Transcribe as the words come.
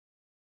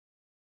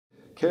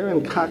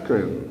Karen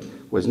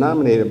Cochran was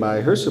nominated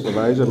by her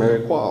supervisor,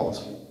 Mary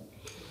Qualls.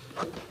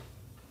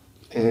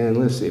 And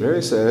let's see,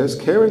 Mary says,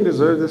 Karen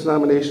deserves this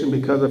nomination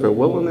because of her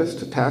willingness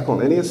to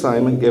tackle any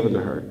assignment given to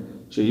her.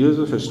 She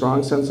uses her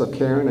strong sense of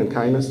caring and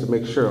kindness to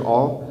make sure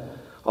all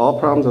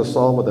problems are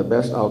solved with the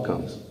best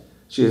outcomes.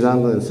 She is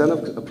on the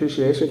Incentive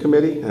Appreciation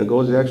Committee and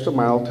goes the extra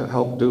mile to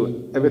help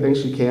do everything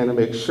she can to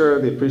make sure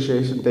the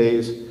appreciation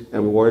days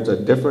and rewards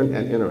are different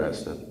and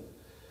interesting.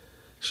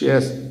 She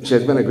has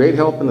been a great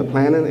help in the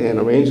planning and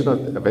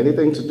arrangement of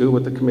anything to do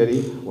with the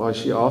committee, while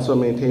she also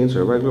maintains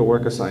her regular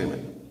work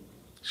assignment.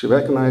 She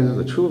recognizes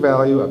the true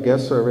value of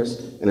guest service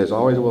and is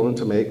always willing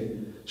to make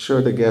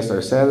sure the guests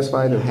are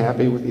satisfied and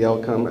happy with the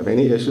outcome of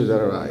any issues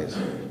that arise.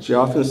 She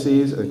often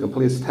sees and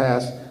completes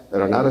tasks that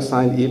are not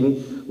assigned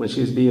even when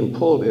she's being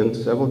pulled in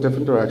several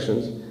different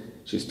directions.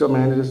 She still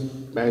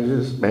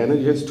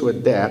manages to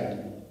adapt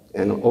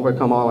and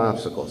overcome all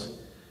obstacles.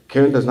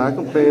 Karen does not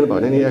complain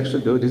about any extra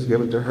duties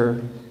given to her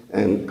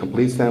and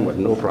completes them with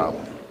no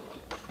problem.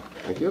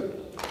 Thank you.